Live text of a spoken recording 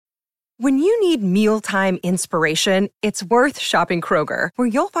When you need mealtime inspiration, it's worth shopping Kroger, where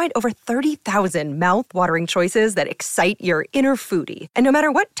you'll find over 30,000 mouth-watering choices that excite your inner foodie. And no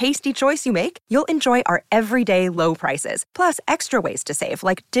matter what tasty choice you make, you'll enjoy our everyday low prices, plus extra ways to save,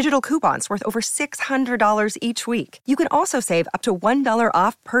 like digital coupons worth over $600 each week. You can also save up to $1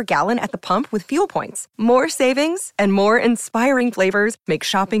 off per gallon at the pump with fuel points. More savings and more inspiring flavors make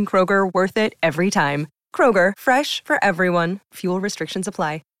shopping Kroger worth it every time. Kroger, fresh for everyone. Fuel restrictions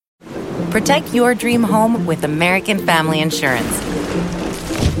apply. Protect your dream home with American Family Insurance.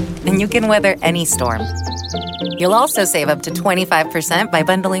 And you can weather any storm. You'll also save up to 25% by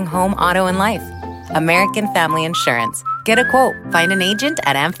bundling home, auto, and life. American Family Insurance. Get a quote. Find an agent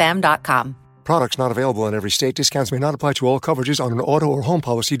at amfam.com. Products not available in every state. Discounts may not apply to all coverages on an auto or home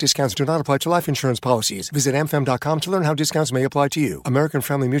policy. Discounts do not apply to life insurance policies. Visit amfam.com to learn how discounts may apply to you. American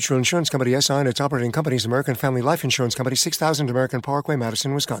Family Mutual Insurance Company, SI, and its operating companies, American Family Life Insurance Company, 6000 American Parkway,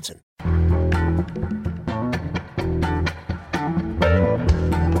 Madison, Wisconsin.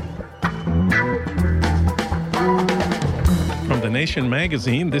 From The Nation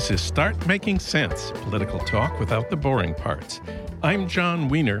magazine, this is Start Making Sense, political talk without the boring parts. I'm John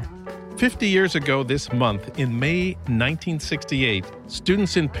Wiener. 50 years ago this month, in May 1968,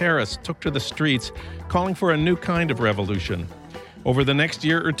 students in Paris took to the streets calling for a new kind of revolution. Over the next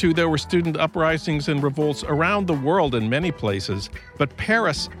year or two, there were student uprisings and revolts around the world in many places, but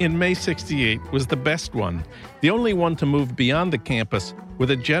Paris in May 68 was the best one, the only one to move beyond the campus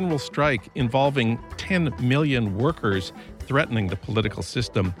with a general strike involving 10 million workers threatening the political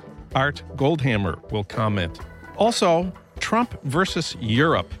system. Art Goldhammer will comment. Also, Trump versus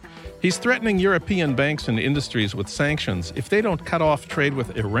Europe. He's threatening European banks and industries with sanctions. If they don't cut off trade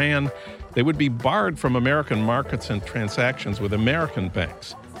with Iran, they would be barred from American markets and transactions with American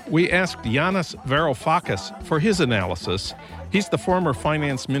banks. We asked Yanis Varoufakis for his analysis. He's the former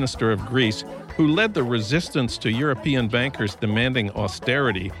finance minister of Greece who led the resistance to European bankers demanding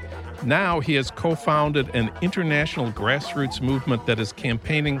austerity. Now he has co-founded an international grassroots movement that is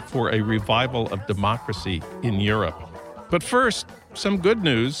campaigning for a revival of democracy in Europe. But first, some good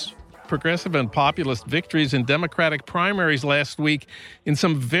news. Progressive and populist victories in Democratic primaries last week in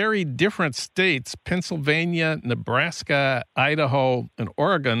some very different states, Pennsylvania, Nebraska, Idaho, and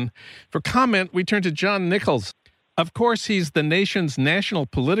Oregon. For comment, we turn to John Nichols. Of course, he's the nation's national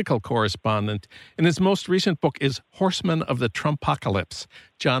political correspondent, and his most recent book is Horsemen of the Trumpocalypse.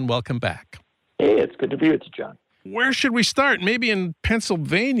 John, welcome back. Hey, it's good to be with you, John. Where should we start? Maybe in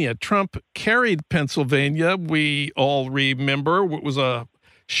Pennsylvania. Trump carried Pennsylvania. We all remember it was a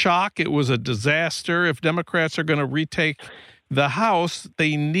shock. It was a disaster. If Democrats are going to retake the House,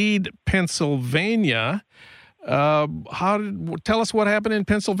 they need Pennsylvania. Tell us what happened in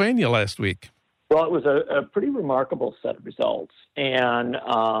Pennsylvania last week. Well, it was a pretty remarkable set of results. And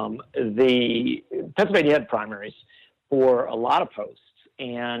the Pennsylvania had primaries for a lot of posts.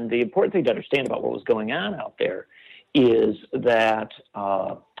 And the important thing to understand about what was going on out there is that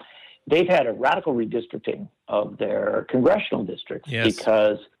they've had a radical redistricting of their congressional districts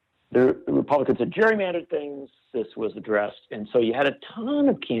because the Republicans had gerrymandered things. This was addressed. And so you had a ton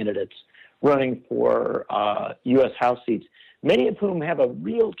of candidates running for U.S. House seats, many of whom have a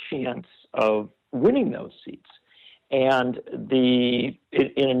real chance of winning those seats. And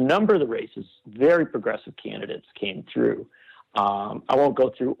in a number of the races, very progressive candidates came through. I won't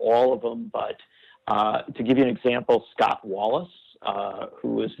go through all of them, but to give you an example, Scott Wallace,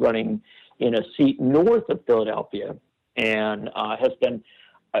 who is running in a seat north of Philadelphia and has been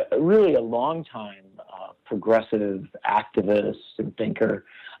really a long-time progressive activist and thinker,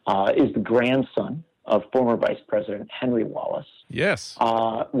 is the grandson of former Vice President Henry Wallace. Yes,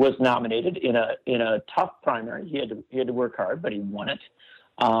 was nominated in a tough primary. He had to work hard, but he won it.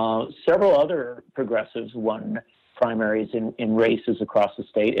 Several other progressives won primaries in races across the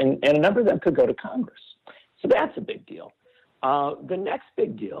state, and a number of them could go to Congress. So that's a big deal. The next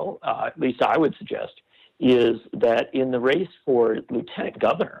big deal, at least I would suggest, is that in the race for lieutenant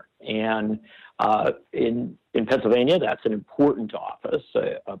governor, and in Pennsylvania, that's an important office,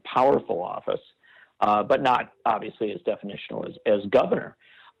 a powerful office, but not obviously as definitional as governor.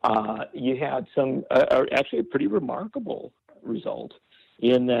 You had actually a pretty remarkable result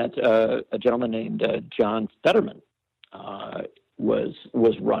in that a gentleman named John Fetterman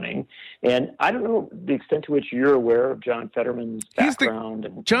was running. And I don't know the extent to which you're aware of John Fetterman's background.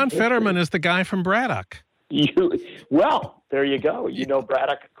 John Fetterman is the guy from Braddock. Well, there you go. You know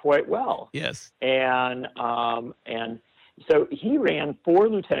Braddock quite well. Yes. And so he ran for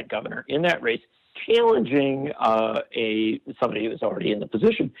lieutenant governor in that race, challenging somebody who was already in the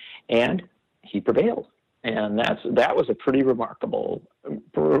position, and he prevailed. And that was a pretty remarkable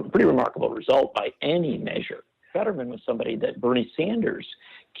result by any measure. Fetterman was somebody that Bernie Sanders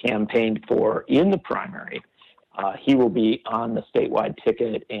campaigned for in the primary. He will be on the statewide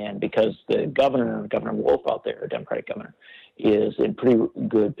ticket, and because the Governor Wolf out there, Democratic governor, is in pretty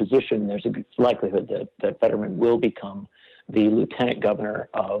good position, there's a good likelihood that Fetterman will become the lieutenant governor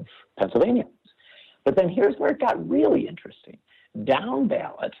of Pennsylvania. But then here's where it got really interesting. Down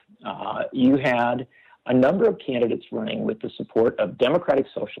ballot, you had a number of candidates running with the support of Democratic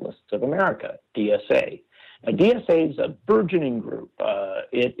Socialists of America, DSA. Now, DSA is a burgeoning group.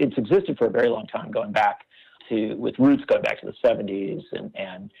 It's existed for a very long time, with roots going back to the 70s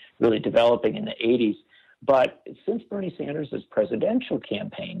and really developing in the 80s. But since Bernie Sanders' presidential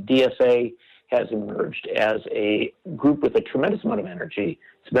campaign, DSA has emerged as a group with a tremendous amount of energy.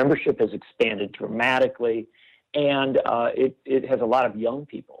 Its membership has expanded dramatically, and it has a lot of young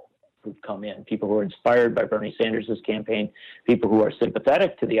people who've come in, people who are inspired by Bernie Sanders' campaign, people who are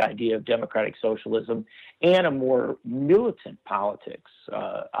sympathetic to the idea of democratic socialism and a more militant politics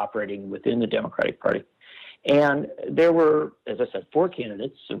operating within the Democratic Party. And there were, as I said, 4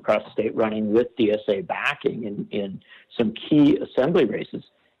 candidates across the state running with DSA backing in some key assembly races.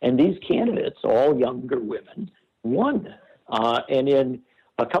 And these candidates, all younger women, won. And in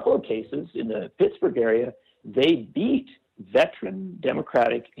a couple of cases in the Pittsburgh area, they beat veteran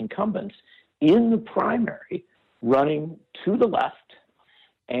Democratic incumbents in the primary, running to the left.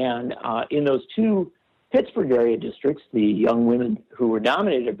 And in those 2 Pittsburgh area districts, the young women who were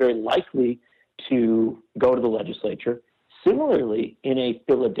nominated are very likely to go to the legislature. Similarly, in a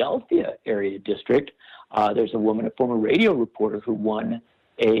Philadelphia area district, there's a woman, a former radio reporter, who won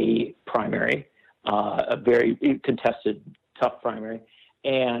a primary, a very contested, tough primary.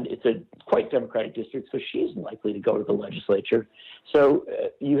 And it's a quite Democratic district, so she's likely to go to the legislature. So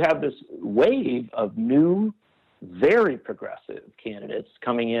you have this wave of new, very progressive candidates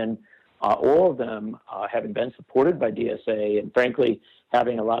coming in, all of them having been supported by DSA and, frankly,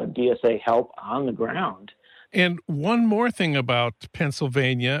 having a lot of DSA help on the ground. And one more thing about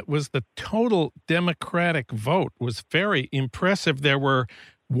Pennsylvania was the total Democratic vote was very impressive. There were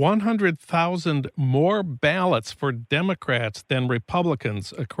 100,000 more ballots for Democrats than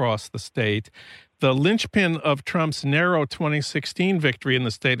Republicans across the state. The linchpin of Trump's narrow 2016 victory in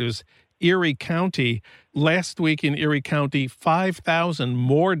the state was Erie County. Last week in Erie County, 5,000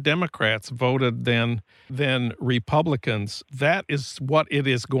 more Democrats voted than Republicans. That is what it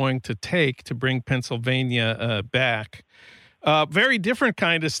is going to take to bring Pennsylvania back. Very different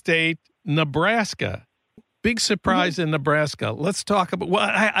kind of state, Nebraska. Big surprise in Nebraska. Let's talk about, well,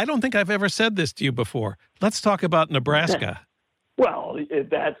 I don't think I've ever said this to you before. Let's talk about Nebraska. Well,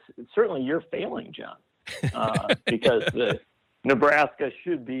 that's certainly you're failing, John, because Nebraska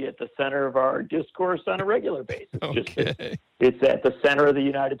should be at the center of our discourse on a regular basis. Okay. It's at the center of the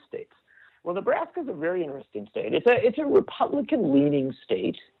United States. Well, Nebraska is a very interesting state. It's a Republican-leaning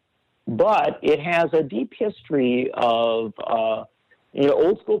state, but it has a deep history of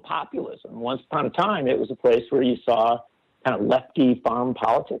old school populism. Once upon a time, it was a place where you saw kind of lefty farm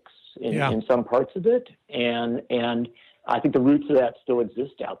politics in some parts of it, and I think the roots of that still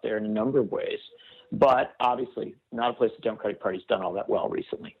exist out there in a number of ways. But obviously, not a place the Democratic Party's done all that well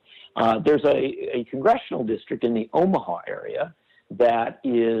recently. There's a congressional district in the Omaha area that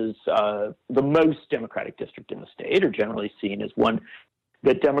is the most Democratic district in the state, or generally seen as one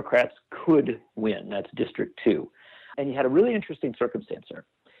that Democrats could win. That's District 2. And you had a really interesting circumstance there.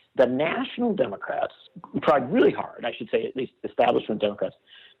 The national Democrats tried really hard, I should say, at least establishment Democrats,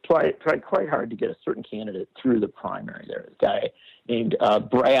 tried quite hard to get a certain candidate through the primary. There was a guy named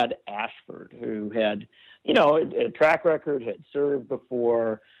Brad Ashford who had, a track record, had served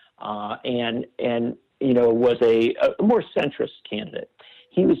before, and was a more centrist candidate.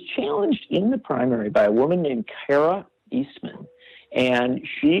 He was challenged in the primary by a woman named Kara Eastman, and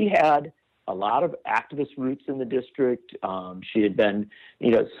she had a lot of activist roots in the district. She had been,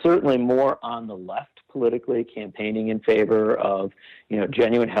 certainly more on the left politically, campaigning in favor of,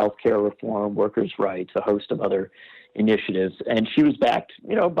 genuine health care reform, workers' rights, a host of other initiatives. And she was backed,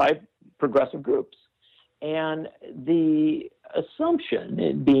 by progressive groups. And the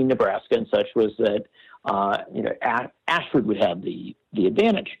assumption, being Nebraska and such, was that, Ashford would have the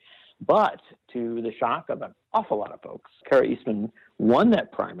advantage. But to the shock of an awful lot of folks, Kara Eastman won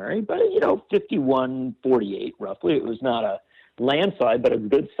that primary, but, 51-48 roughly. It was not a landslide, but a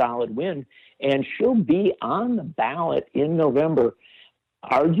good solid win. And she'll be on the ballot in November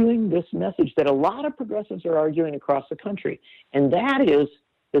arguing this message that a lot of progressives are arguing across the country. And that is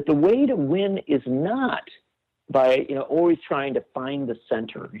that the way to win is not by, always trying to find the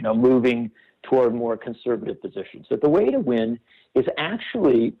center, moving toward more conservative positions. That the way to win is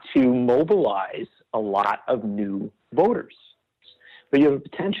actually to mobilize a lot of new voters. But you have a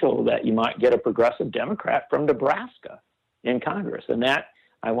potential that you might get a progressive Democrat from Nebraska in Congress. And that,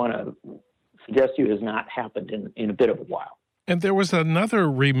 I want to suggest to you, has not happened in a bit of a while. And there was another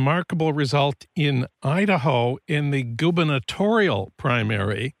remarkable result in Idaho in the gubernatorial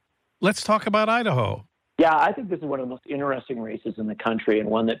primary. Let's talk about Idaho. Yeah, I think this is one of the most interesting races in the country and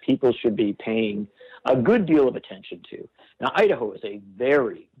one that people should be paying a good deal of attention to. Now, Idaho is a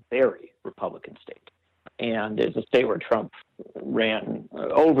very, very Republican state. And it's a state where Trump ran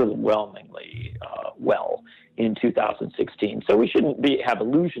overwhelmingly well in 2016. So we shouldn't have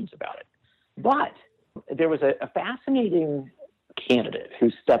illusions about it. But there was a fascinating candidate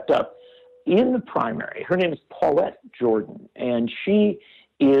who stepped up in the primary. Her name is Paulette Jordan, and she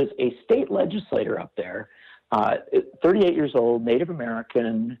is a state legislator up there, 38 years old, Native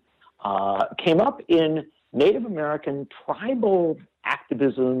American, came up in Native American tribal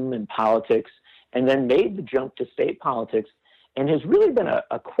activism and politics, and then made the jump to state politics, and has really been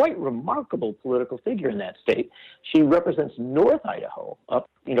a quite remarkable political figure in that state. She represents North Idaho, up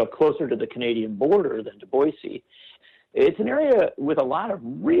closer to the Canadian border than to Boise. It's an area with a lot of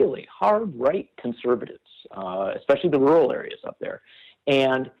really hard right conservatives, especially the rural areas up there.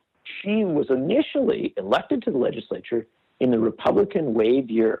 And she was initially elected to the legislature in the Republican wave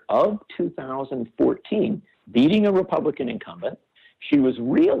year of 2014, beating a Republican incumbent. She was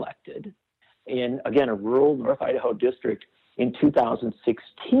reelected in, again, a rural North Idaho district in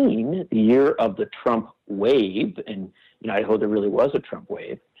 2016, the year of the Trump wave. And in Idaho, there really was a Trump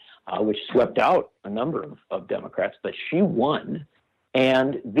wave, which swept out a number of Democrats, but she won.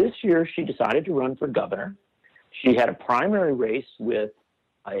 And this year, she decided to run for governor. She had a primary race with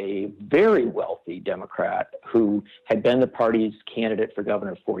a very wealthy Democrat who had been the party's candidate for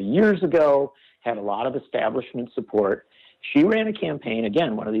governor 4 years ago, had a lot of establishment support. She ran a campaign,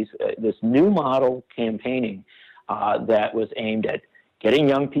 again, one of these, this new model campaigning that was aimed at getting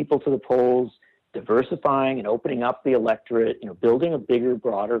young people to the polls, diversifying and opening up the electorate, building a bigger,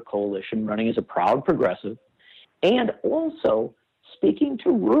 broader coalition, running as a proud progressive, and also speaking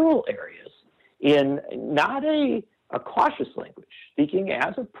to rural areas in not a cautious language, speaking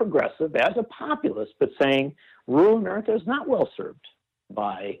as a progressive, as a populist, but saying rural America is not well served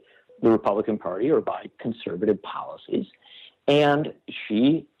by the Republican Party or by conservative policies. And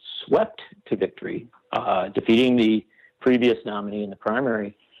she swept to victory, defeating the previous nominee in the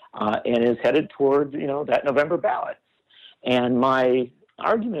primary, and is headed toward, that November ballot. And my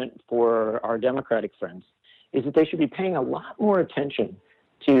argument for our Democratic friends is that they should be paying a lot more attention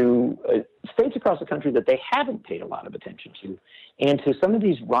to states across the country that they haven't paid a lot of attention to, and to some of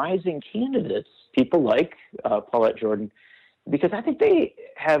these rising candidates, people like Paulette Jordan, because I think they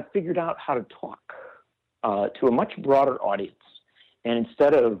have figured out how to talk to a much broader audience. And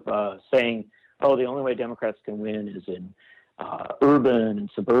instead of saying, oh, the only way Democrats can win is in urban and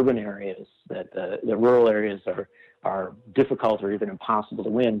suburban areas, that the rural areas are difficult or even impossible to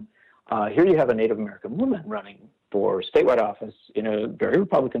win, here you have a Native American woman running for statewide office in a very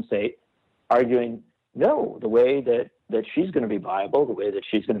Republican state, arguing, no, the way that she's going to be viable, the way that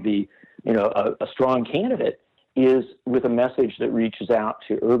she's going to be, a strong candidate is with a message that reaches out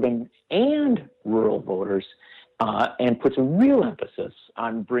to urban and rural voters and puts a real emphasis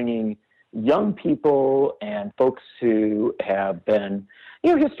on bringing young people and folks who have been,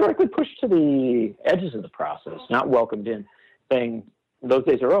 historically pushed to the edges of the process, not welcomed in, saying those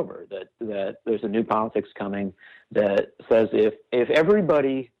days are over, that there's a new politics coming that says if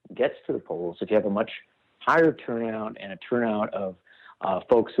everybody gets to the polls, if you have a much higher turnout and a turnout of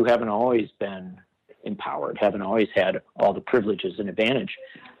folks who haven't always been empowered, haven't always had all the privileges and advantage,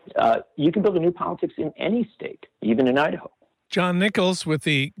 you can build a new politics in any state, even in Idaho. John Nichols with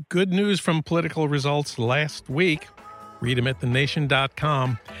the good news from political results last week. Read them at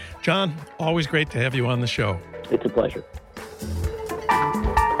thenation.com. John, always great to have you on the show. It's a pleasure.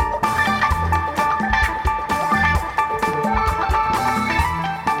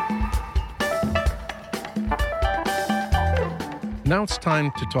 Now it's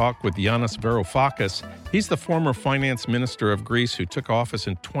time to talk with Yanis Varoufakis. He's the former finance minister of Greece who took office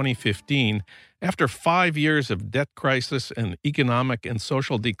in 2015 after 5 years of debt crisis and economic and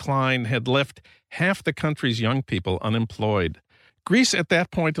social decline had left half the country's young people unemployed. Greece at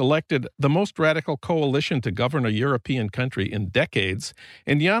that point elected the most radical coalition to govern a European country in decades,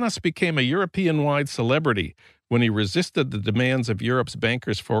 and Yanis became a European-wide celebrity when he resisted the demands of Europe's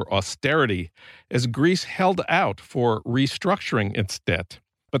bankers for austerity as Greece held out for restructuring its debt.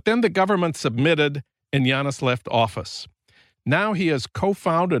 But then the government submitted and Yanis left office. Now he has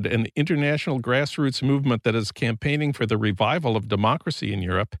co-founded an international grassroots movement that is campaigning for the revival of democracy in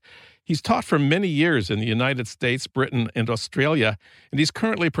Europe. He's taught for many years in the United States, Britain, and Australia, and he's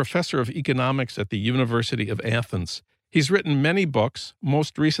currently professor of economics at the University of Athens. He's written many books,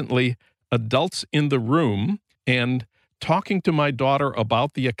 most recently Adults in the Room and Talking to My Daughter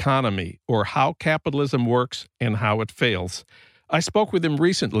About the Economy, or How Capitalism Works and How It Fails. I spoke with him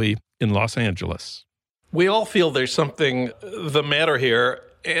recently in Los Angeles. We all feel there's something the matter here,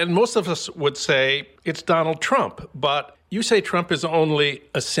 and most of us would say it's Donald Trump, but you say Trump is only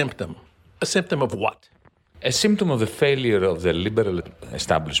a symptom. A symptom of what? A symptom of the failure of the liberal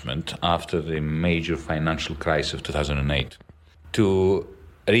establishment after the major financial crisis of 2008 to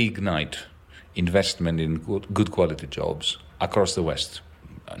reignite investment in good quality jobs across the West.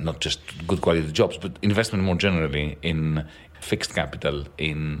 Not just good quality jobs, but investment more generally in fixed capital,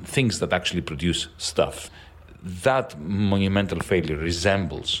 in things that actually produce stuff. That monumental failure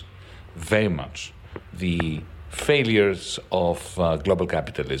resembles very much the failures of global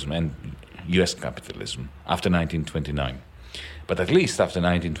capitalism and US capitalism after 1929. But at least after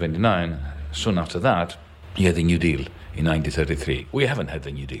 1929, soon after that, you had the New Deal in 1933. We haven't had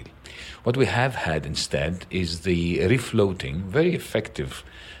the New Deal. What we have had instead is the refloating, very effective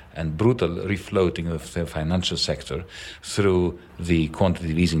and brutal refloating of the financial sector through the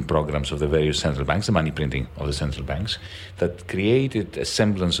quantitative easing programs of the various central banks, the money printing of the central banks, that created a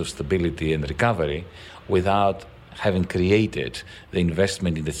semblance of stability and recovery without having created the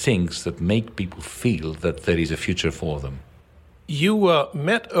investment in the things that make people feel that there is a future for them. You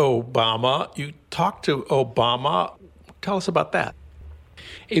met Obama. You talked to Obama. Tell us about that.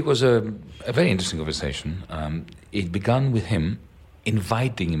 It was a very interesting conversation. It began with him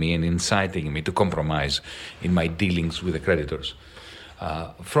inviting me and inciting me to compromise in my dealings with the creditors.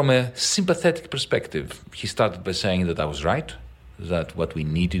 From a sympathetic perspective, he started by saying that I was right, that what we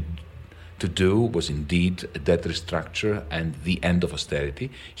needed to do was indeed a debt restructure and the end of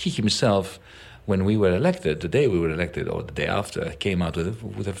austerity. He himself, when we were elected, the day we were elected or the day after, came out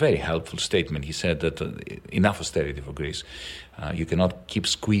with a very helpful statement. He said that enough austerity for Greece. You cannot keep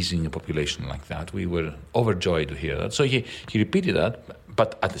squeezing a population like that. We were overjoyed to hear that. So he repeated that,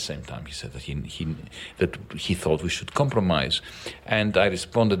 but at the same time he said that he thought we should compromise. And I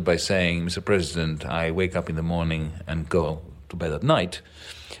responded by saying, Mr. President, I wake up in the morning and go to bed at night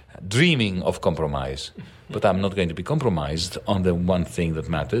dreaming of compromise. But I'm not going to be compromised on the one thing that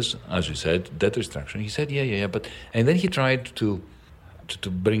matters, as you said, debt restructuring. He said, yeah. And then he tried to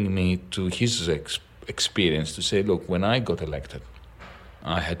bring me to his experience to say, look, when I got elected,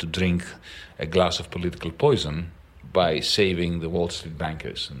 I had to drink a glass of political poison by saving the Wall Street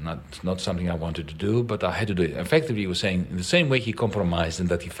bankers. Not something I wanted to do, but I had to do it. Effectively, he was saying, in the same way he compromised and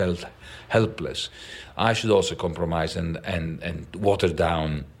that he felt helpless, I should also compromise and water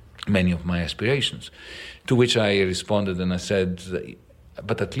down many of my aspirations. To which I responded and I said,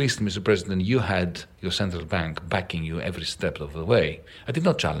 but at least, Mr. President, you had your central bank backing you every step of the way. I did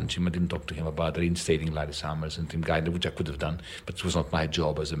not challenge him. I didn't talk to him about reinstating Larry Summers and Tim Geithner, which I could have done, but it was not my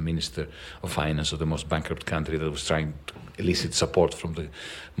job as a Minister of Finance of the most bankrupt country that was trying to elicit support from the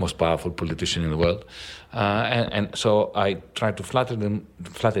most powerful politician in the world. And so I tried to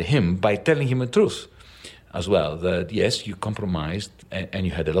flatter him by telling him the truth as well, that yes, you compromised and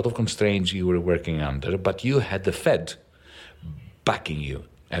you had a lot of constraints you were working under, but you had the Fed backing you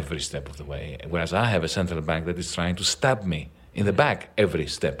every step of the way, whereas I have a central bank that is trying to stab me in the back every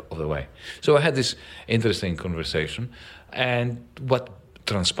step of the way. So I had this interesting conversation, and what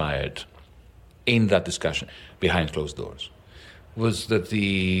transpired in that discussion behind closed doors was that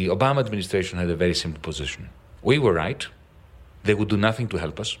the Obama administration had a very simple position. We were right. They would do nothing to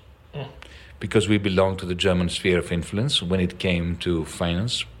help us because we belong to the German sphere of influence when it came to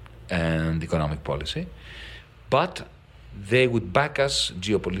finance and economic policy. But they would back us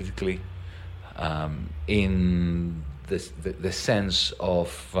geopolitically in the sense of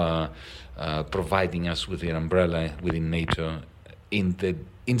providing us with an umbrella within NATO in the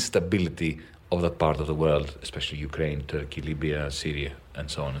instability of that part of the world, especially Ukraine, Turkey, Libya, Syria, and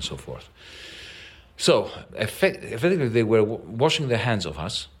so on and so forth. So effectively, they were washing their hands of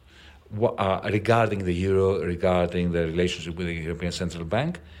us regarding the euro, regarding the relationship with the European Central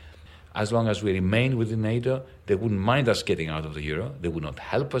Bank. As long as we remain within NATO, they wouldn't mind us getting out of the euro. They would not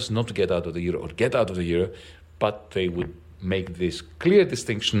help us not to get out of the euro or get out of the euro, but they would make this clear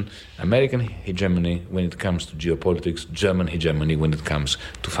distinction: American hegemony when it comes to geopolitics, German hegemony when it comes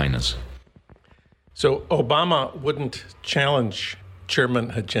to finance. So Obama wouldn't challenge German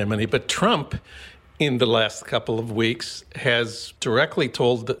hegemony, but Trump in the last couple of weeks has directly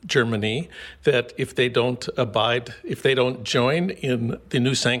told Germany that if they don't join in the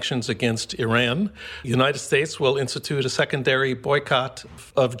new sanctions against Iran, the United States will institute a secondary boycott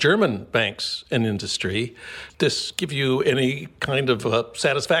of German banks and industry. Does this give you any kind of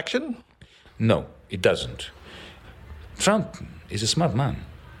satisfaction? No, it doesn't. Trump is a smart man.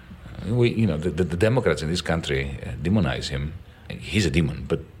 The Democrats in this country demonize him. He's a demon,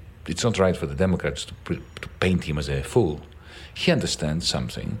 but it's not right for the Democrats to paint him as a fool. He understands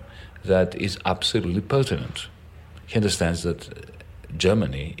something that is absolutely pertinent. He understands that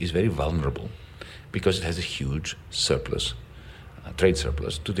Germany is very vulnerable because it has a huge surplus, trade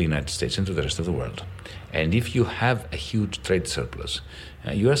surplus, to the United States and to the rest of the world. And if you have a huge trade surplus,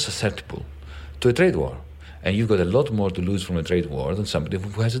 you are susceptible to a trade war. And you've got a lot more to lose from a trade war than somebody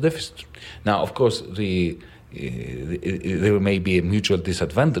who has a deficit. Now, of course, there may be a mutual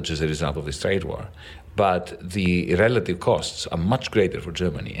disadvantage as a result of this trade war, but the relative costs are much greater for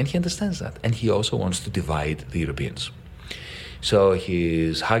Germany. And he understands that. And he also wants to divide the Europeans. So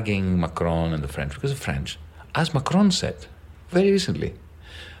he's hugging Macron and the French, because the French, as Macron said very recently,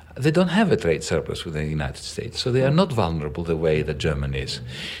 they don't have a trade surplus with the United States, so they are not vulnerable the way that Germany is.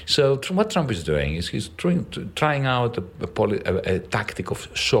 So what Trump is doing is he's trying out a tactic of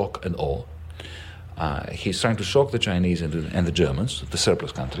shock and awe. He's trying to shock the Chinese and the Germans, the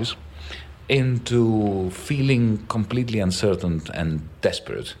surplus countries, into feeling completely uncertain and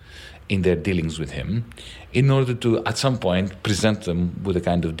desperate in their dealings with him, in order to, at some point, present them with the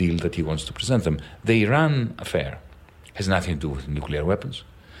kind of deal that he wants to present them. The Iran affair has nothing to do with nuclear weapons.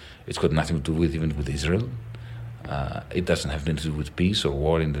 It's got nothing to do even with Israel. It doesn't have anything to do with peace or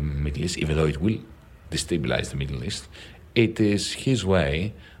war in the Middle East, even though it will destabilize the Middle East. It is his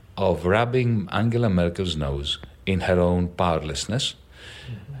way of rubbing Angela Merkel's nose in her own powerlessness.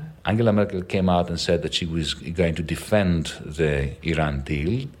 Mm-hmm. Angela Merkel came out and said that she was going to defend the Iran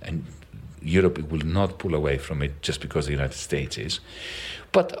deal, and Europe will not pull away from it just because the United States is.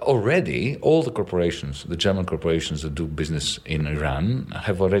 But already, all the corporations, the German corporations that do business in Iran,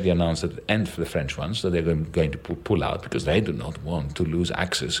 have already announced that, and for the French ones, that they're going to pull out because they do not want to lose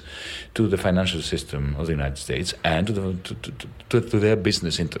access to the financial system of the United States and to their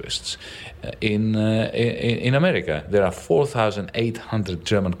business interests. In America, there are 4,800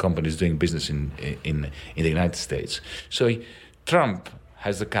 German companies doing business in the United States. So Trump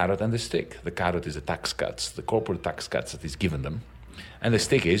has the carrot and the stick. The carrot is the tax cuts, the corporate tax cuts that he's given them. And the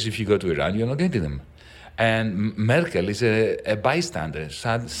stick is, if you go to Iran, you're not getting them. And Merkel is a bystander.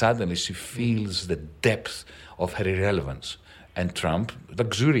 Suddenly she feels the depth of her irrelevance. And Trump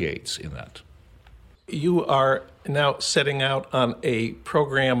luxuriates in that. You are now setting out on a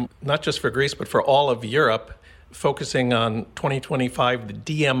program, not just for Greece, but for all of Europe, focusing on 2025, the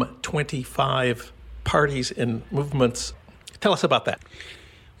DiEM25 parties and movements. Tell us about that.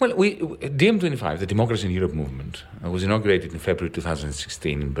 Well, DiEM25, the Democracy in Europe movement, was inaugurated in February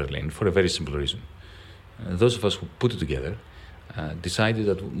 2016 in Berlin for a very simple reason. Those of us who put it together decided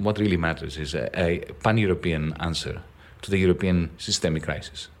that what really matters is a pan-European answer to the European systemic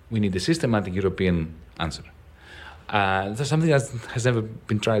crisis. We need a systematic European answer. That's something that has never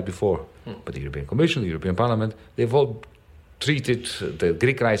been tried before. But the European Commission, the European Parliament, they've all treated the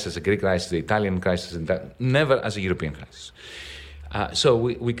Greek crisis as a Greek crisis, the Italian crisis, and that never as a European crisis. So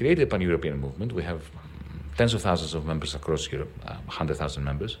we created a pan-European movement. We have tens of thousands of members across Europe, 100,000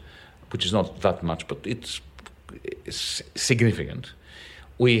 members, which is not that much, but it's significant.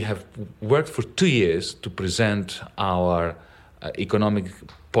 We have worked for 2 years to present our economic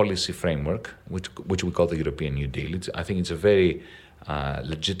policy framework, which we call the European New Deal. I think it's a very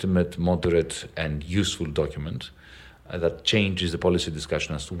legitimate, moderate, and useful document that changes the policy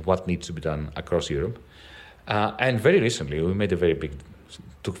discussion as to what needs to be done across Europe. And very recently, we made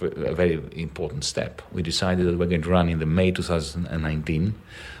took a very important step. We decided that we're going to run in the May 2019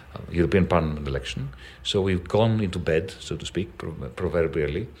 European Parliament election. So we've gone into bed, so to speak,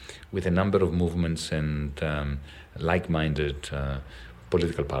 proverbially, with a number of movements and like-minded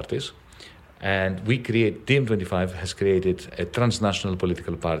political parties. And DiEM25 has created a transnational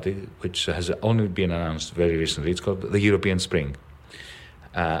political party, which has only been announced very recently. It's called the European Spring.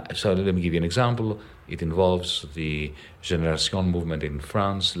 So let me give you an example. It involves the Génération movement in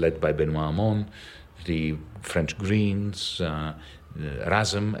France, led by Benoît Hamon, the French Greens,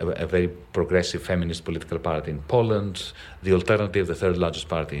 RASM, a very progressive feminist political party in Poland, the Alternative, the third largest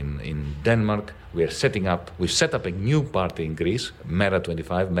party in Denmark. We've set up a new party in Greece,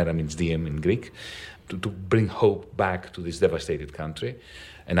 MERA25, MERA means DiEM in Greek, to bring hope back to this devastated country.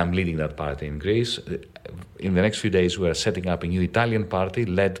 and I'm leading that party in Greece. In the next few days, we are setting up a new Italian party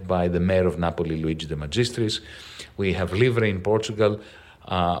led by the mayor of Napoli, Luigi De Magistris. We have Livre in Portugal.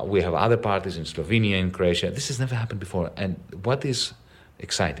 We have other parties in Slovenia, in Croatia. This has never happened before. And what is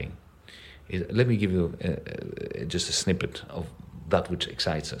exciting is, let me give you just a snippet of that which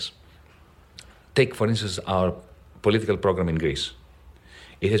excites us. Take, for instance, our political program in Greece.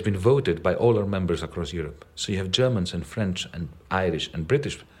 It has been voted by all our members across Europe. So you have Germans and French and Irish and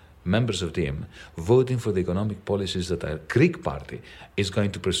British members of DiEM voting for the economic policies that our Greek party is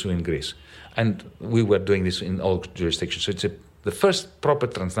going to pursue in Greece. And we were doing this in all jurisdictions. So it's the first proper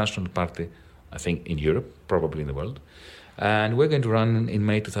transnational party, I think, in Europe, probably in the world. And we're going to run in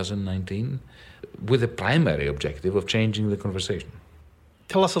May 2019 with the primary objective of changing the conversation.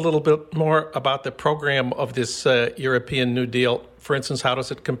 Tell us a little bit more about the program of this European New Deal. For instance, how does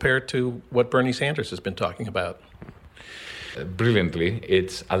it compare to what Bernie Sanders has been talking about? Brilliantly,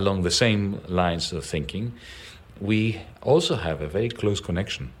 it's along the same lines of thinking. We also have a very close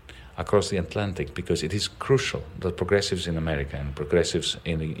connection across the Atlantic because it is crucial that progressives in America and progressives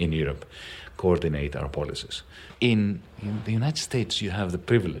in Europe coordinate our policies. In the United States, you have the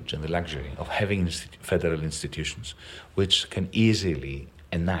privilege and the luxury of having federal institutions which can easily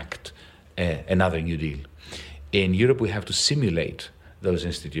enact another New Deal. In Europe, we have to simulate those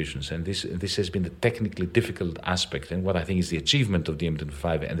institutions, and this has been the technically difficult aspect, and what I think is the achievement of the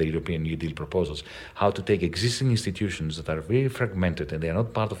DiEM25 and the European New Deal proposals, how to take existing institutions that are very fragmented and they are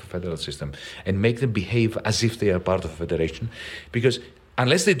not part of a federal system and make them behave as if they are part of a federation, because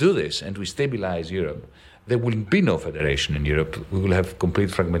unless they do this and we stabilize Europe, there will be no federation in Europe. We will have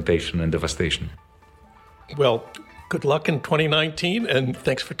complete fragmentation and devastation. Well, good luck in 2019, and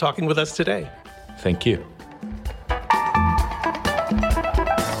thanks for talking with us today. Thank you.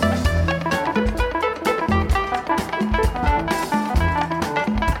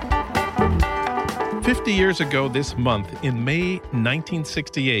 Years ago this month, in May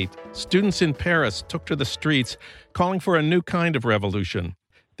 1968, students in Paris took to the streets calling for a new kind of revolution.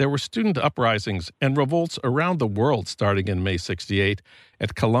 There were student uprisings and revolts around the world starting in May 68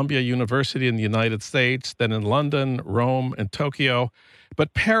 at Columbia University in the United States, then in London, Rome, and Tokyo.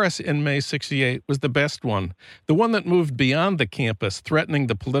 But Paris in May 68 was the best one, the one that moved beyond the campus, threatening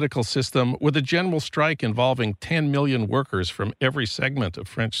the political system with a general strike involving 10 million workers from every segment of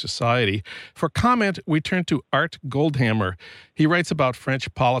French society. For comment, we turn to Art Goldhammer. He writes about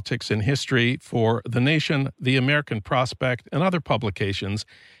French politics and history for The Nation, The American Prospect, and other publications,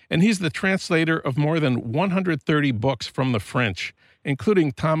 and he's the translator of more than 130 books from the French,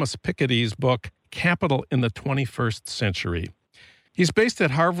 including Thomas Piketty's book, Capital in the 21st Century. He's based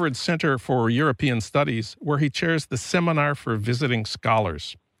at Harvard Center for European Studies, where he chairs the Seminar for Visiting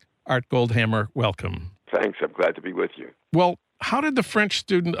Scholars. Art Goldhammer, welcome. Thanks. I'm glad to be with you. Well, how did the French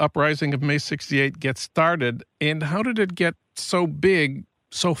student uprising of May 68 get started, and how did it get so big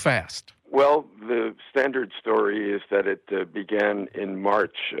so fast? Well, the standard story is that it began in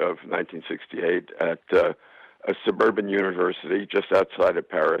March of 1968 at a suburban university just outside of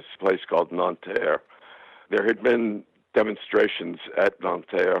Paris, a place called Nanterre. There had been demonstrations at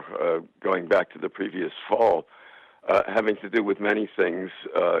Nanterre going back to the previous fall, having to do with many things,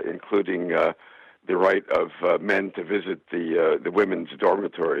 including the right of men to visit the women's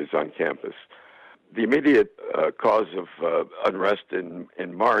dormitories on campus. The immediate cause of unrest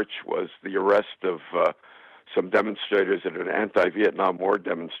in March was the arrest of some demonstrators at an anti-Vietnam War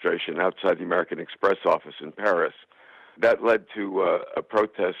demonstration outside the American Express office in Paris. That led to a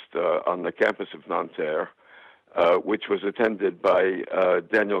protest on the campus of Nanterre, which was attended by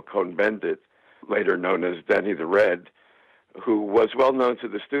Daniel Cohn-Bendit, later known as Danny the Red, who was well known to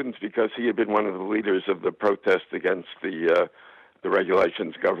the students because he had been one of the leaders of the protest against the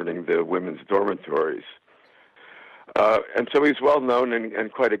regulations governing the women's dormitories. And so he's well known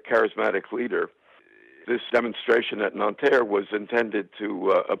and quite a charismatic leader. This demonstration at Nanterre was intended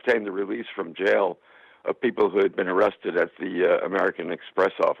to obtain the release from jail of people who had been arrested at the American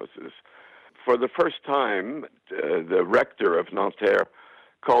Express offices. For the first time, the rector of Nanterre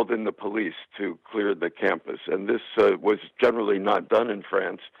called in the police to clear the campus, and this was generally not done in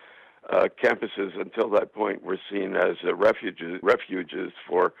France. Campuses until that point were seen as refuges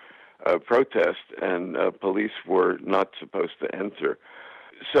for protest, and police were not supposed to enter.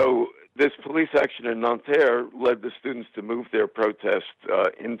 So this police action in Nanterre led the students to move their protest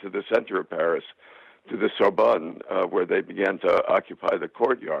into the center of Paris, to the Sorbonne, where they began to occupy the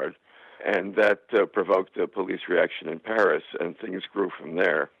courtyard. And that provoked a police reaction in Paris, and things grew from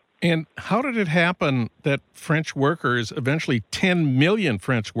there. And how did it happen that French workers, eventually 10 million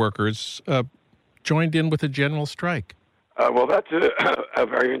French workers, joined in with a general strike? Well, that's a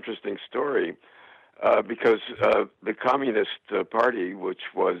very interesting story because the Communist Party, which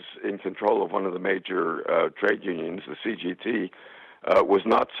was in control of one of the major trade unions, the CGT, was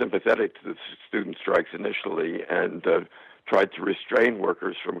not sympathetic to the student strikes initially and tried to restrain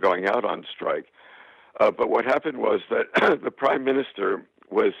workers from going out on strike. But what happened was that the prime minister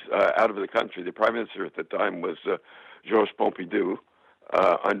was out of the country. The prime minister at the time was Georges Pompidou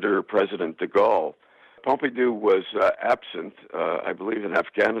under President de Gaulle. Pompidou was absent, I believe, in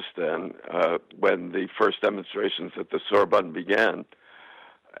Afghanistan when the first demonstrations at the Sorbonne began.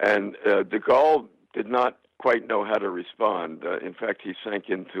 And de Gaulle did not quite know how to respond. In fact, he sank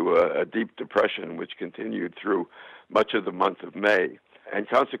into a deep depression, which continued through much of the month of May. And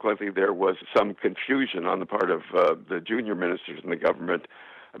consequently, there was some confusion on the part of the junior ministers in the government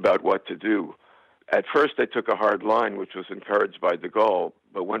about what to do. At first, they took a hard line, which was encouraged by de Gaulle.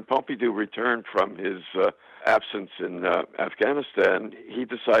 But when Pompidou returned from his absence in Afghanistan, he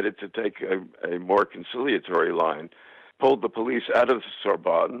decided to take a more conciliatory line, pulled the police out of the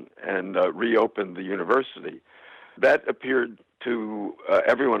Sorbonne, and reopened the university. That appeared to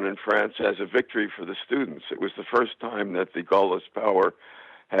everyone in France as a victory for the students. It was the first time that the Gaullist power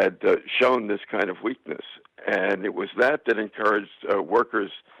had shown this kind of weakness. And it was that encouraged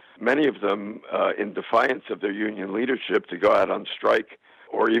workers, many of them in defiance of their union leadership, to go out on strike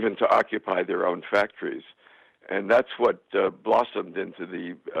or even to occupy their own factories. And that's what blossomed into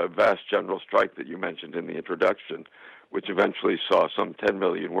the vast general strike that you mentioned in the introduction, which eventually saw some 10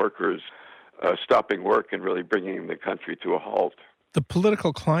 million workers stopping work and really bringing the country to a halt. The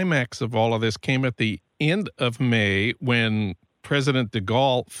political climax of all of this came at the end of May when President de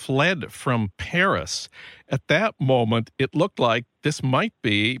Gaulle fled from Paris. At that moment, it looked like this might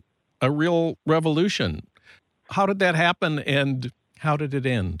be a real revolution. How did that happen, and how did it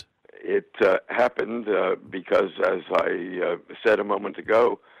end? It happened because, as I said a moment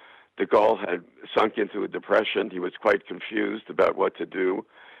ago, de Gaulle had sunk into a depression. He was quite confused about what to do.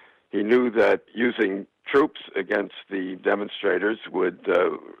 He knew that using troops against the demonstrators would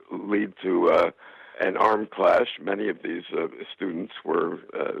lead to an armed clash. Many of these students were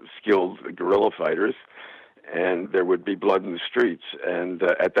skilled guerrilla fighters, and there would be blood in the streets. And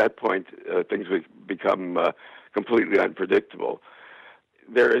at that point, things would become completely unpredictable.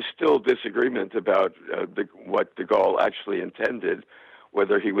 There is still disagreement about what de Gaulle actually intended,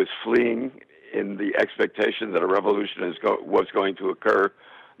 whether he was fleeing in the expectation that a revolution was going to occur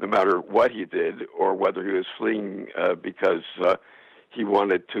no matter what he did, or whether he was fleeing because he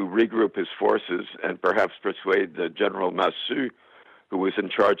wanted to regroup his forces and perhaps persuade General Massu, who was in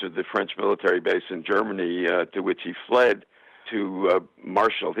charge of the French military base in Germany, to which he fled, to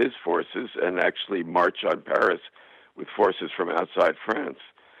marshal his forces and actually march on Paris with forces from outside France.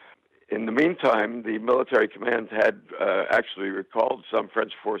 In the meantime, the military command had actually recalled some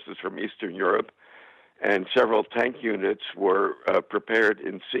French forces from Eastern Europe, and several tank units were prepared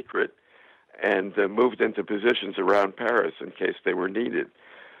in secret and moved into positions around Paris in case they were needed.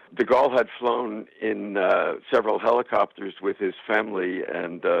 De Gaulle had flown in several helicopters with his family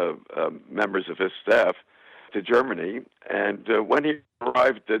and members of his staff to Germany, and when he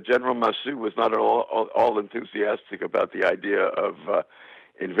arrived, General Massu was not at all enthusiastic about the idea of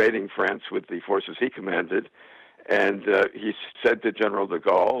invading France with the forces he commanded. And he said to General de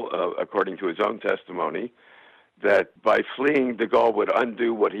Gaulle, according to his own testimony, that by fleeing, de Gaulle would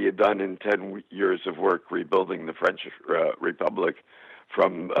undo what he had done in 10 years of work rebuilding the French Republic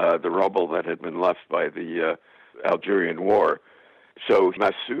from the rubble that had been left by the Algerian War. So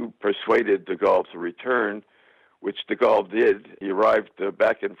Massu persuaded de Gaulle to return, which de Gaulle did. He arrived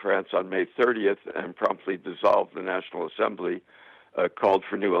back in France on May 30th and promptly dissolved the National Assembly, called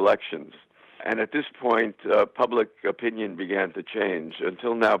for new elections. And at this point, public opinion began to change.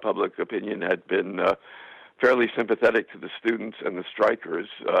 Until now, public opinion had been fairly sympathetic to the students and the strikers,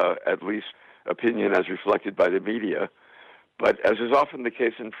 at least opinion as reflected by the media. But as is often the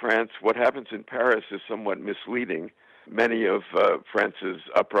case in France, what happens in Paris is somewhat misleading. Many of France's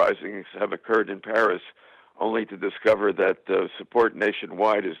uprisings have occurred in Paris, only to discover that support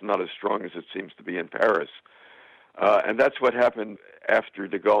nationwide is not as strong as it seems to be in Paris. And that's what happened after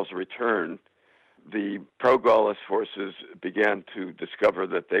de Gaulle's return. The pro-Gaullist forces began to discover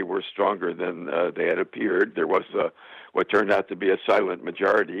that they were stronger than they had appeared. There was what turned out to be a silent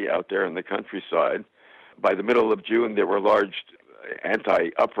majority out there in the countryside. By the middle of June, there were large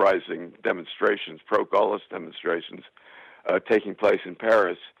anti-uprising demonstrations, pro-Gaullist demonstrations, taking place in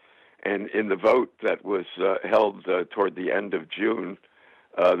Paris. And in the vote that was held toward the end of June,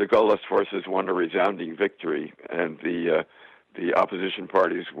 the Gaullist forces won a resounding victory, and the the opposition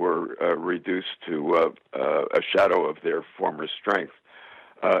parties were reduced to a shadow of their former strength.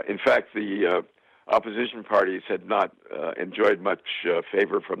 In fact, the opposition parties had not enjoyed much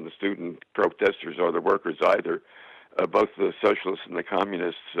favor from the student protesters or the workers either. Both the socialists and the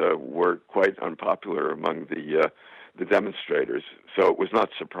communists were quite unpopular among the demonstrators. So it was not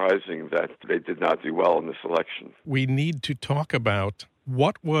surprising that they did not do well in this election. We need to talk about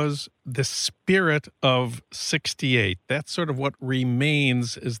what was the spirit of 68. That's sort of what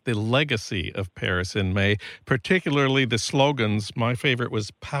remains as the legacy of Paris in May, particularly the slogans. My favorite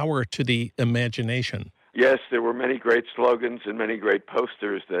was "Power to the Imagination." Yes, there were many great slogans and many great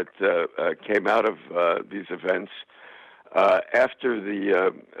posters that came out of these events. After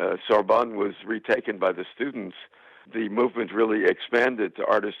the Sorbonne was retaken by the students, the movement really expanded to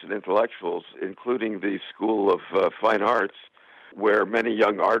artists and intellectuals, including the School of Fine Arts, where many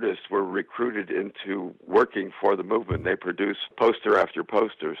young artists were recruited into working for the movement. They produced poster after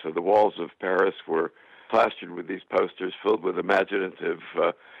poster, so the walls of Paris were plastered with these posters filled with imaginative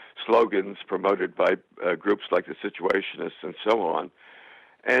slogans promoted by groups like the Situationists and so on.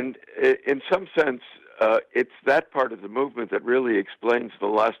 And in some sense, it's that part of the movement that really explains the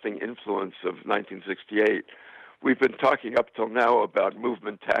lasting influence of 1968. We've been talking up till now about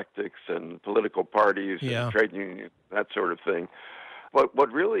movement tactics and political parties and trade unions, that sort of thing. But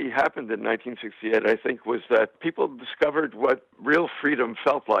what really happened in 1968, I think, was that people discovered what real freedom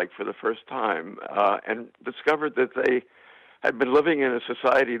felt like for the first time, and discovered that they had been living in a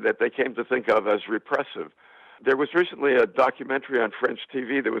society that they came to think of as repressive. There was recently a documentary on French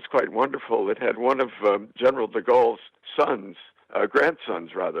TV that was quite wonderful. It had one of General de Gaulle's sons,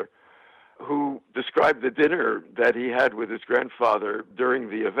 grandsons rather, who described the dinner that he had with his grandfather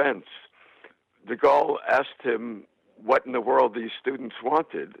during the events. De Gaulle asked him what in the world these students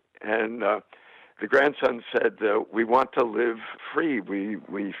wanted, and the grandson said, we want to live free.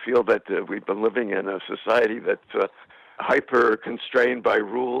 We feel that we've been living in a society that's hyper-constrained by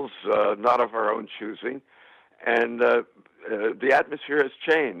rules, not of our own choosing, and the atmosphere has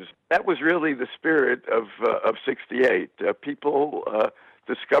changed. That was really the spirit of 68. People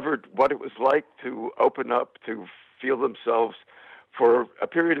discovered what it was like to open up, to feel themselves for a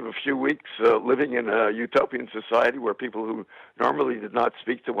period of a few weeks living in a utopian society where people who normally did not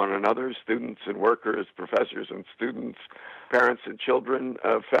speak to one another, students and workers, professors and students, parents and children,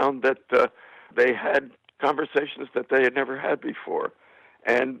 found that they had conversations that they had never had before.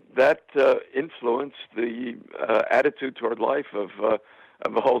 And that influenced the attitude toward life of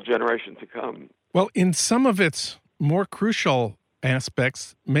a whole generation to come. Well, in some of its more crucial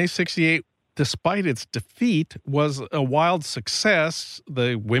aspects, May 68, despite its defeat, was a wild success.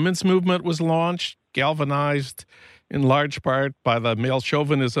 The women's movement was launched, galvanized in large part by the male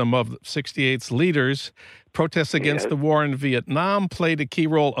chauvinism of 68's leaders. Protests against the war in Vietnam played a key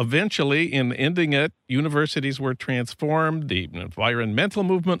role eventually in ending it. Universities were transformed. The environmental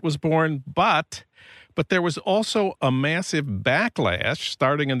movement was born, but there was also a massive backlash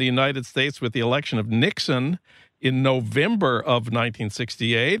starting in the United States with the election of Nixon in November of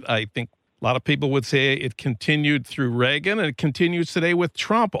 1968. I think a lot of people would say it continued through Reagan, and it continues today with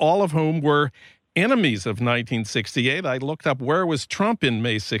Trump, all of whom were enemies of 1968. I looked up where was Trump in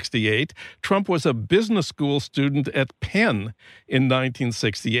May 68. Trump was a business school student at Penn in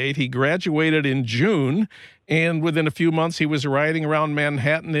 1968. He graduated in June, and within a few months he was riding around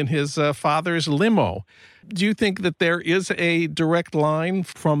Manhattan in his father's limo. Do you think that there is a direct line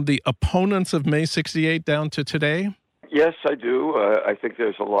from the opponents of May 68 down to today? Yes, I do. I think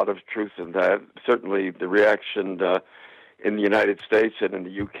there's a lot of truth in that. Certainly the reaction in the United States and in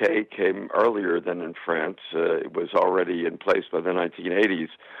the UK came earlier than in France. It was already in place by the 1980s.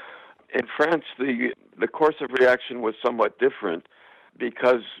 In France, the course of reaction was somewhat different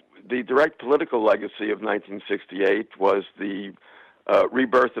because the direct political legacy of 1968 was the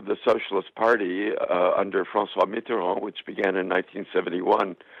rebirth of the Socialist Party under François Mitterrand, which began in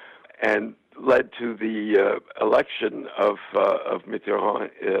 1971, and led to the election of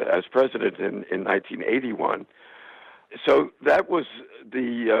Mitterrand as president in 1981. So that was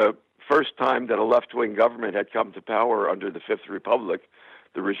the first time that a left-wing government had come to power under the Fifth Republic,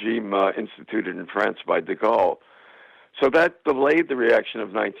 the regime instituted in France by de Gaulle. So that delayed the reaction of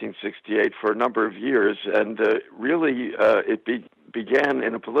 1968 for a number of years, and really it began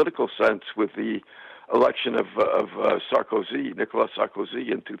in a political sense with the election of Sarkozy, Nicolas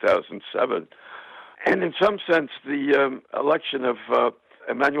Sarkozy, in 2007. And in some sense, the election of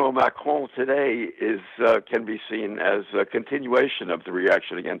Emmanuel Macron today can be seen as a continuation of the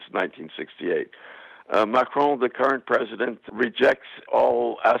reaction against 1968. Macron, the current president, rejects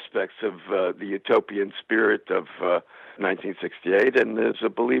all aspects of the utopian spirit of 1968 and is a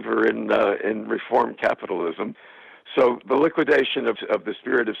believer in reform capitalism. So the liquidation of the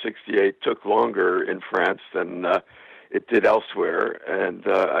spirit of 68 took longer in France than it did elsewhere, and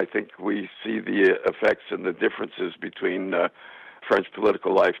I think we see the effects and the differences between French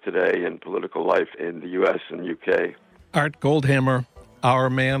political life today and political life in the U.S. and U.K. Art Goldhammer, our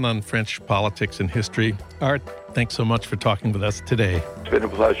man on French politics and history. Art, thanks so much for talking with us today. It's been a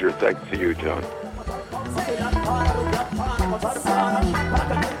pleasure. Thanks to you, John.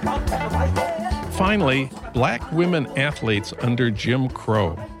 Finally, black women athletes under Jim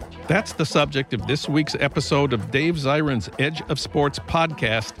Crow. That's the subject of this week's episode of Dave Zirin's Edge of Sports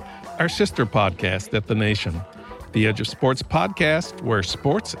podcast, our sister podcast at The Nation. The Edge of Sports podcast, where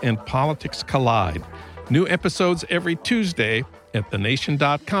sports and politics collide. New episodes every Tuesday at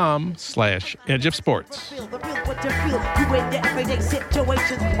thenation.com/Edge of Sports.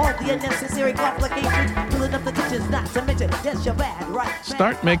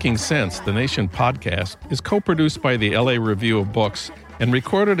 Start Making Sense, the Nation podcast, is co-produced by the LA Review of Books and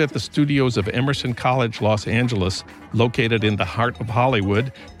recorded at the studios of Emerson College, Los Angeles, located in the heart of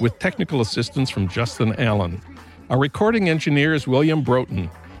Hollywood, with technical assistance from Justin Allen. Our recording engineer is William Broughton.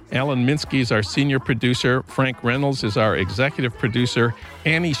 Alan Minsky is our senior producer. Frank Reynolds is our executive producer.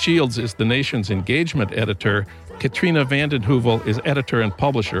 Annie Shields is The Nation's engagement editor. Katrina Vanden Heuvel is editor and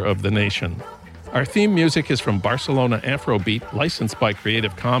publisher of The Nation. Our theme music is from Barcelona Afrobeat, licensed by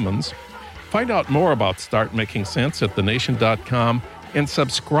Creative Commons. Find out more about Start Making Sense at thenation.com and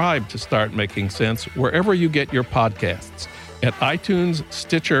subscribe to Start Making Sense wherever you get your podcasts, at iTunes,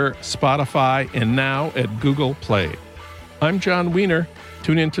 Stitcher, Spotify, and now at Google Play. I'm John Wiener.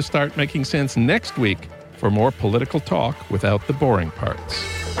 Tune in to Start Making Sense next week for more political talk without the boring parts.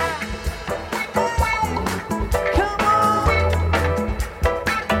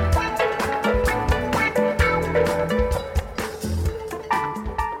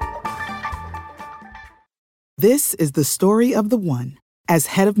 This is the story of the one. As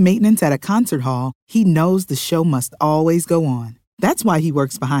head of maintenance at a concert hall, he knows the show must always go on. That's why he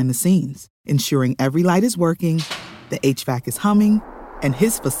works behind the scenes, ensuring every light is working, the HVAC is humming, and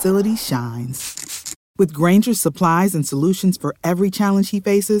his facility shines. With Grainger's supplies and solutions for every challenge he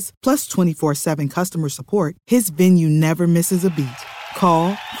faces, plus 24/7 customer support, his venue never misses a beat.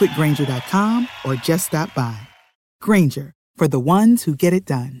 Call quickgrainger.com or just stop by. Grainger, for the ones who get it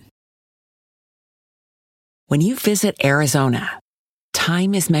done. When you visit Arizona,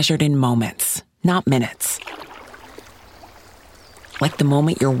 time is measured in moments, not minutes. Like the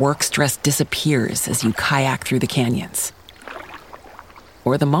moment your work stress disappears as you kayak through the canyons.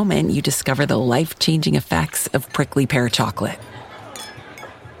 Or the moment you discover the life-changing effects of prickly pear chocolate.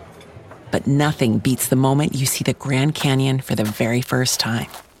 But nothing beats the moment you see the Grand Canyon for the very first time.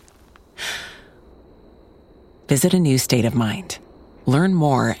 Visit a new state of mind. Learn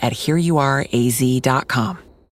more at hereyouareaz.com.